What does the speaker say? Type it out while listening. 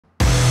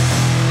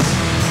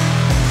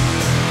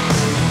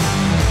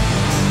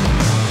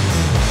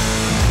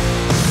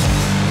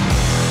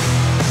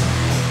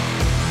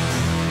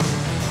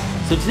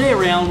So today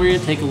around, we're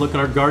gonna take a look at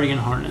our Guardian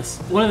harness.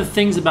 One of the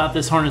things about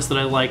this harness that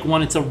I like,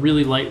 one, it's a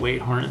really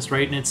lightweight harness,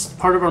 right? And it's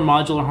part of our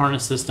modular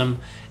harness system.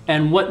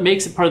 And what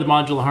makes it part of the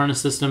modular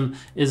harness system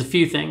is a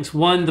few things.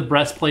 One, the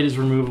breastplate is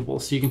removable,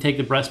 so you can take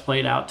the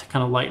breastplate out to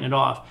kind of lighten it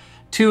off.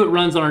 Two, it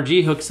runs on our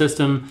G-hook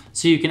system,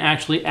 so you can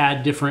actually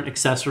add different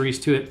accessories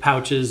to it,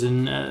 pouches,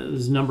 and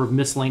there's a number of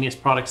miscellaneous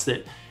products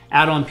that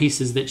add-on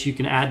pieces that you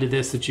can add to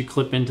this that you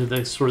clip into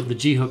the sort of the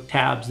G-hook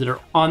tabs that are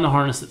on the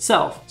harness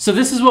itself. So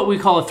this is what we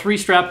call a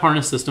 3-strap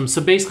harness system.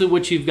 So basically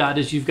what you've got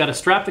is you've got a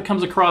strap that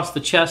comes across the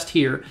chest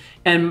here.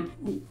 And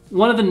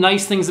one of the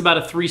nice things about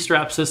a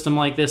 3-strap system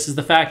like this is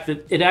the fact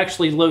that it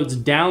actually loads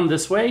down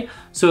this way.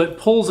 So it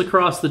pulls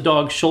across the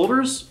dog's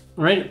shoulders,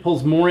 right? It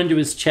pulls more into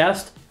his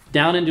chest,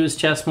 down into his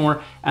chest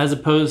more, as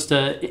opposed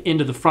to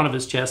into the front of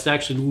his chest. It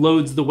actually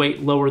loads the weight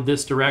lower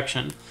this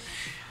direction.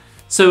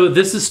 So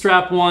this is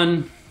strap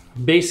 1.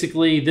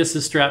 Basically, this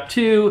is strap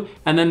 2,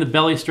 and then the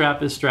belly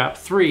strap is strap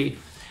 3.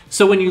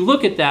 So when you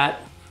look at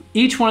that,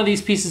 each one of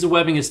these pieces of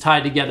webbing is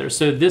tied together.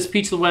 So this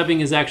piece of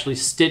webbing is actually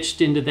stitched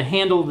into the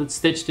handle, that's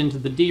stitched into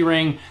the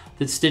D-ring,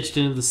 that's stitched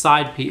into the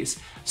side piece.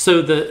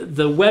 So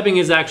the webbing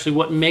is actually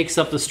what makes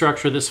up the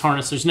structure of this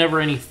harness. There's never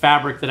any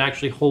fabric that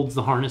actually holds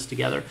the harness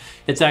together.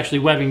 It's actually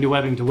webbing to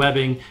webbing to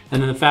webbing, and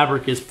then the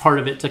fabric is part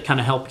of it to kind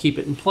of help keep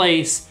it in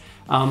place,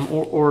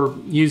 or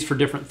used for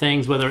different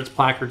things, whether it's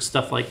placards,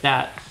 stuff like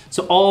that.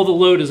 So all the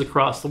load is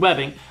across the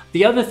webbing.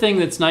 The other thing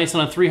that's nice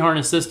on a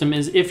 3-harness system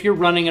is if you're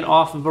running it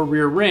off of a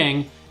rear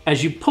ring,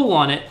 as you pull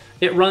on it,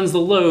 it runs the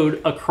load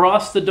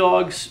across the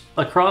dog's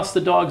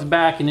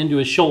back and into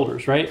his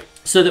shoulders, right?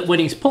 So that when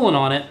he's pulling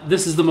on it,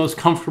 this is the most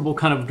comfortable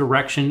kind of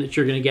direction that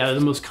you're gonna get, or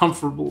the most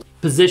comfortable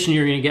position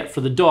you're gonna get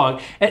for the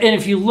dog. And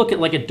if you look at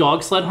like a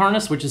dog sled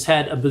harness, which has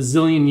had a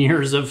bazillion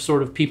years of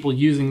sort of people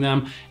using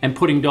them and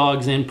putting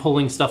dogs in,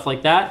 pulling stuff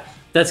like that,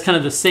 that's kind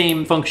of the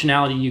same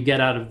functionality you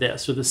get out of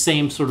this, or the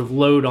same sort of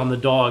load on the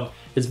dog.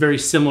 It's very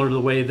similar to the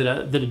way that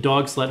a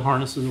dog sled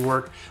harnesses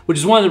work, which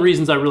is one of the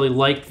reasons I really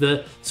like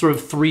the sort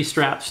of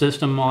 3-strap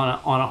system on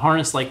a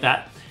harness like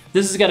that.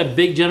 This has got a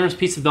big generous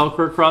piece of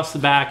Velcro across the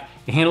back,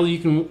 a handle you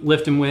can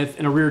lift him with,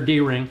 and a rear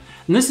D-ring.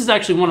 And this is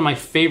actually one of my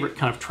favorite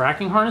kind of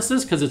tracking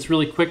harnesses because it's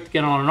really quick to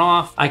get on and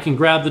off. I can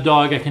grab the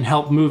dog, I can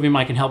help move him,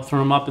 I can help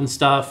throw him up and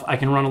stuff. I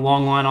can run a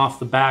long line off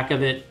the back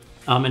of it.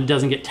 And it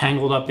doesn't get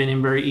tangled up in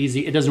him very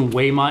easy. It doesn't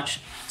weigh much,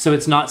 so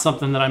it's not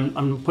something that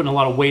I'm putting a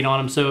lot of weight on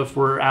him. So if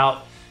we're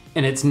out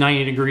and it's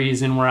 90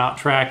 degrees and we're out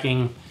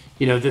tracking,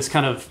 you know, this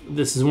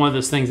is one of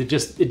those things that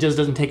it just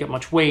doesn't take up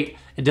much weight.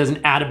 It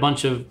doesn't add a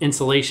bunch of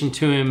insulation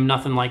to him,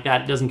 nothing like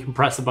that. It doesn't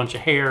compress a bunch of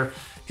hair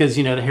because,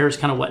 you know, the hair is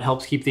kind of what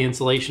helps keep the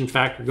insulation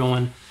factor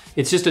going.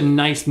 It's just a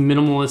nice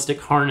minimalistic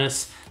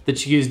harness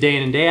that you use day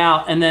in and day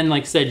out. And then,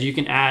 like I said, you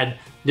can add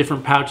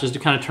different pouches to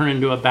kind of turn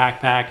into a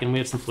backpack, and we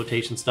have some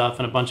flotation stuff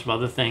and a bunch of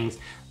other things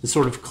that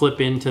sort of clip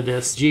into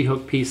this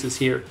G-hook pieces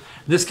here.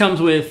 This comes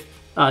with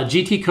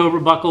GT Cobra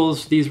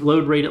buckles. These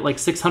load rate at like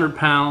 600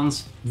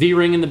 pounds.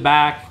 V-ring in the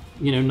back,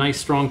 you know, nice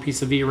strong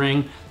piece of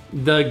V-ring.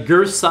 The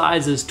girth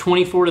size is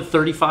 24 to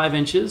 35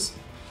 inches.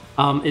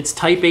 It's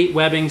type 8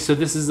 webbing, so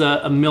this is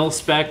a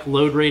mil-spec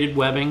load rated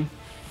webbing.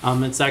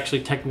 It's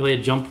actually technically a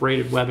jump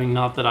rated webbing,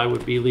 not that I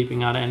would be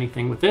leaping out of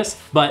anything with this,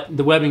 but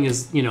the webbing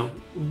is, you know,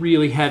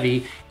 really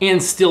heavy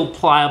and still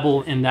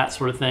pliable and that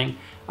sort of thing.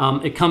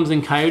 It comes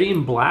in coyote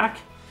and black,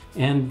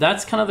 and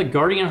that's kind of the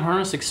Guardian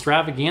harness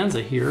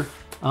extravaganza here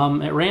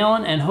at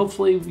Rayon, and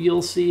hopefully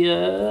you'll see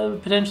a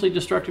potentially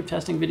destructive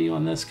testing video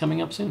on this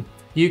coming up soon.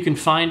 You can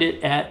find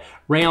it at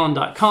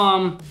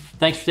rayon.com.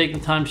 Thanks for taking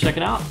the time to check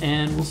it out,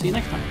 and we'll see you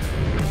next time.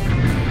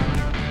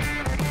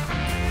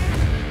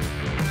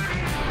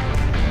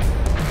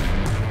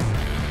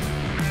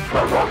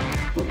 Wow.